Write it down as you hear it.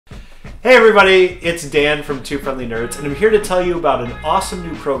Hey everybody, it's Dan from Two Friendly Nerds, and I'm here to tell you about an awesome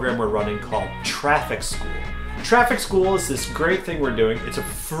new program we're running called Traffic School. Traffic School is this great thing we're doing. It's a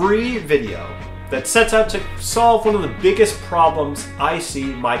free video that sets out to solve one of the biggest problems I see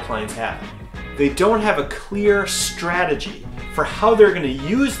my clients have. They don't have a clear strategy for how they're going to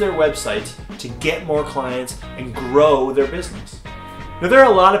use their websites to get more clients and grow their business. Now, there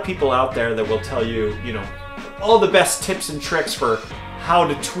are a lot of people out there that will tell you, all the best tips and tricks for how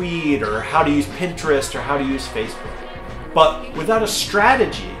to tweet or how to use Pinterest or how to use Facebook. But without a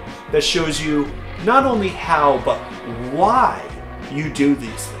strategy that shows you not only how, but why you do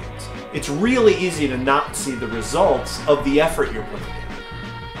these things, it's really easy to not see the results of the effort you're putting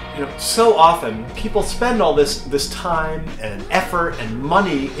in. So often people spend all this time and effort and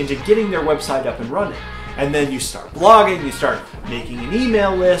money into getting their website up and running. And then you start blogging, you start making an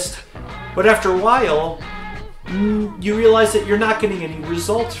email list, but after a while, you realize that you're not getting any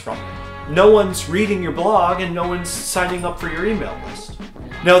results from it. No one's reading your blog and no one's signing up for your email list.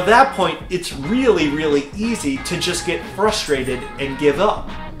 Now at that point, it's really, really easy to just get frustrated and give up.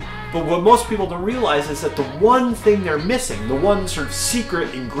 But what most people don't realize is that the one thing they're missing, the one sort of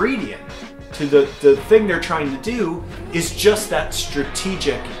secret ingredient to the thing they're trying to do, is just that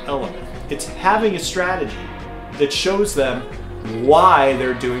strategic element. It's having a strategy that shows them why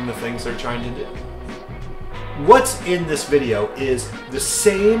they're doing the things they're trying to do. What's in this video is the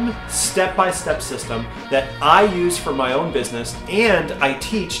same step-by-step system that I use for my own business and I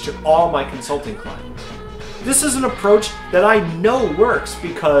teach to all my consulting clients. This is an approach that I know works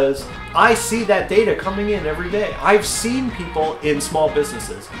because I see that data coming in every day. I've seen people in small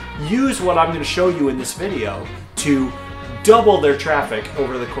businesses use what I'm going to show you in this video to double their traffic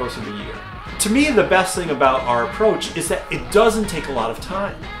over the course of a year. To me, the best thing about our approach is that it doesn't take a lot of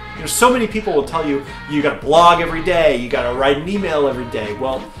time. So many people will tell you, you gotta blog every day, you gotta write an email every day.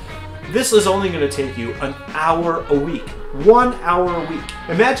 Well, this is only gonna take you an hour a week. 1 hour a week.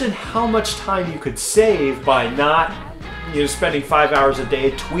 Imagine how much time you could save by not spending 5 hours a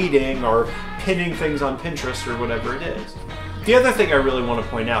day tweeting or pinning things on Pinterest or whatever it is. The other thing I really want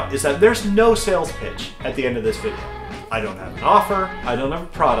to point out is that there's no sales pitch at the end of this video. I don't have an offer, I don't have a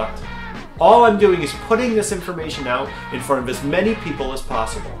product. All I'm doing is putting this information out in front of as many people as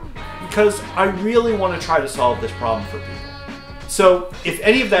possible because I really want to try to solve this problem for people. So if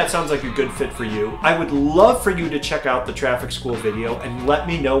any of that sounds like a good fit for you, I would love for you to check out the Traffic School video and let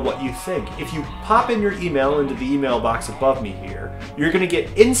me know what you think. If you pop in your email into the email box above me here, you're going to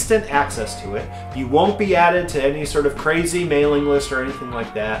get instant access to it. You won't be added to any sort of crazy mailing list or anything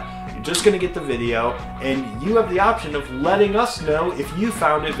like that. You're just going to get the video and you have the option of letting us know if you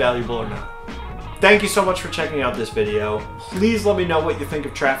found it valuable or not. Thank you so much for checking out this video. Please let me know what you think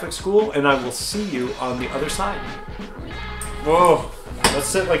of Traffic School, and I will see you on the other side. Whoa, let's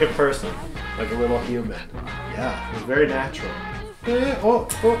sit like a person, like a little human. Yeah, it's very natural. Okay, all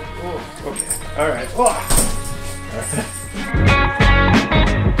right. Oh. All right.